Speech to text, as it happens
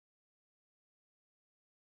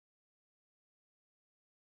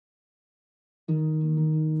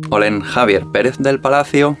Olen Javier Pérez del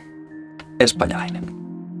Palacio, espanjalainen.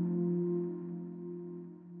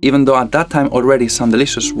 Even though at that time already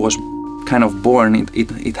Soundelicious was kind of born,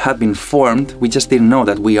 it had been formed, we just didn't know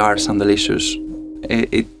that we are Soundelicious.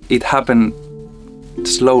 It happened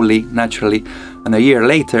slowly, naturally, and a year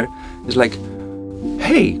later, it's like,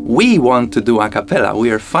 hey, we want to do a cappella.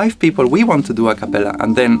 We are 5 people, we want to do a cappella.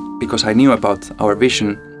 And then, because I knew about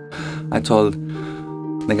Ourvision, I told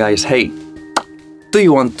the guys, hey, do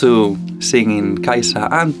you want to sing in Caisa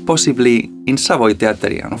and possibly in Savoy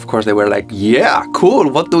teatteri? And of course they were like, yeah, cool,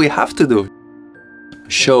 what do we have to do?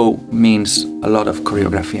 Show means a lot of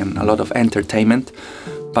choreography and a lot of entertainment,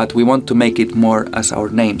 but we want to make it more, as our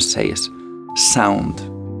name says,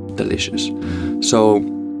 Soundelicious. So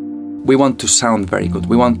we want to sound very good.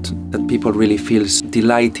 We want that people really feel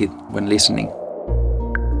delighted when listening.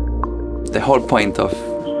 The whole point of,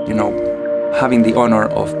 you know, having the honor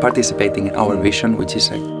of participating in Ourvision, which is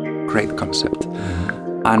a great concept,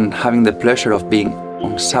 and having the pleasure of being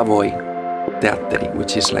on Savoy teatteri,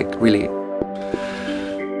 which is like really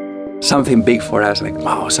something big for us, like,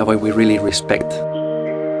 wow, Savoy we really respect.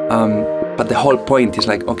 But the whole point is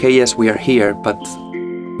like, okay, yes, we are here, but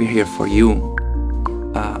we're here for you,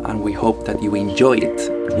 and we hope that you enjoy it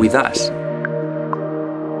with us.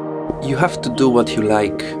 You have to do what you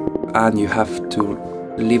like, and you have to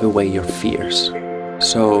leave away your fears.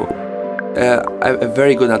 So, a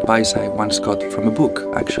very good advice I once got from a book,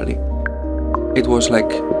 actually. It was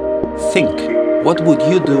like, think, what would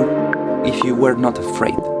you do if you were not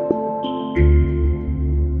afraid?